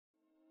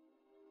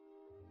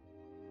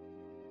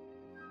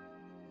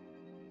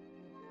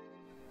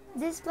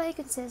This play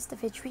consists of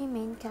three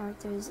main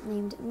characters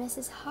named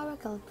Mrs.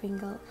 Horacle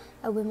Pringle,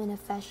 a woman of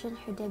fashion,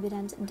 her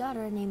debutante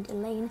daughter named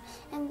Elaine,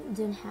 and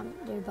Dunham,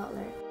 their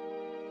butler.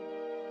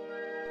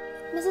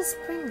 Mrs.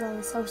 Pringle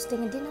is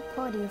hosting a dinner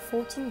party of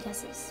 14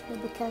 guests,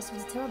 but because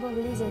of the terrible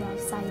blizzard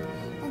outside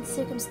and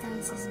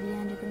circumstances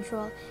beyond her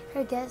control,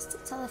 her guests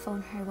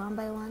telephone her one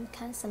by one,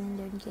 canceling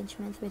their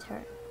engagement with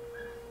her.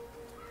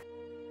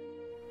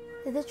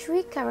 The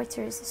three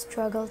characters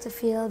struggle to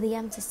fill the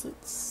empty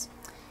seats,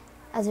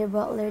 as her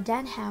butler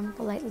Dunham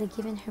politely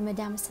giving her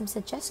madame some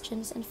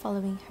suggestions and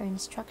following her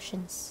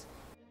instructions.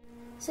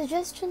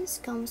 Suggestions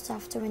comes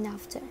after and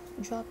after,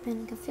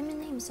 dropping confirming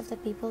names of the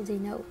people they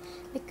know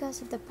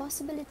because of the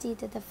possibility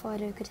that the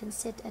father couldn't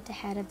sit at the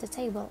head of the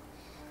table.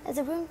 As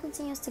the room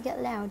continues to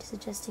get loud,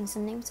 suggesting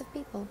some names of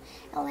people,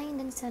 Elaine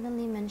then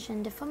suddenly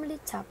mentioned the family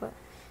topper.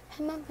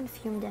 Her mom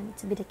confirmed them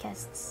to be the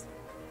guests.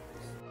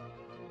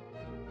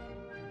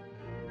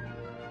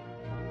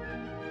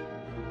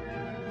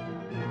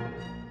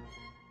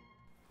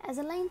 As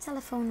Elaine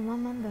telephoned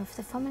one member of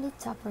the family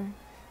topper,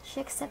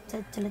 she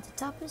accepted to let the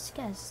topper's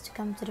guests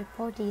come to the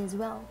party as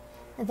well.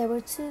 There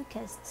were 2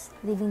 guests,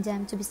 leaving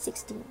them to be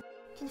 16.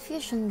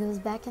 Confusion goes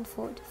back and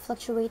forth,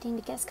 fluctuating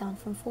the guest count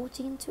from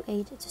 14 to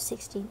 8 to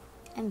 16,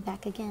 and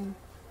back again.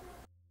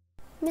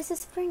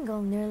 Mrs.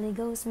 Pringle nearly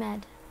goes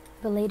mad,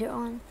 but later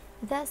on,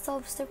 that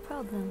solves their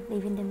problem,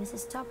 leaving the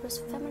Mrs. Topper's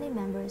family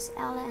members,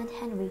 Ella and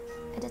Henry,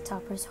 at the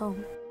Topper's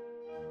home.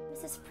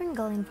 Mrs.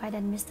 Pringle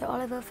invited Mr.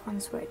 Oliver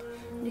Farnsworth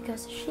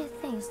because she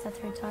thinks that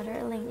her daughter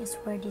Elaine is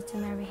worthy to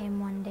marry him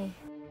one day.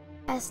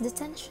 As the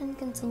tension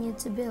continued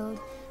to build,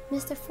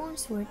 Mr.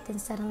 Farnsworth then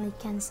suddenly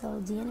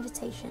cancelled the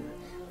invitation,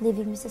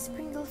 leaving Mrs.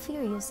 Pringle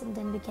furious and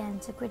then began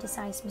to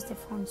criticize Mr.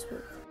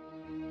 Farnsworth.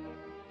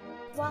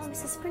 While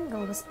Mrs.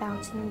 Pringle was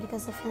pouting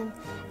because of him,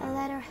 a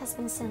letter has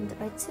been sent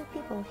by 2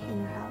 people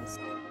in her house.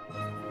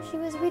 She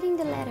was reading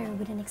the letter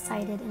with an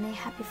excited and a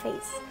happy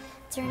face.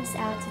 Turns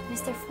out that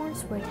Mr.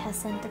 Farnsworth has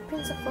sent the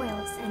Prince of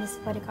Wales and his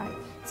bodyguard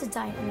to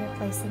die and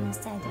replace him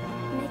instead,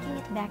 making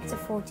it back to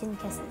 14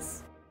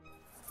 guesses.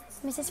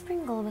 Mrs.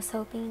 Pringle was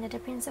hoping that the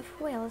Prince of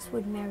Wales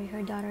would marry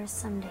her daughter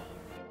someday.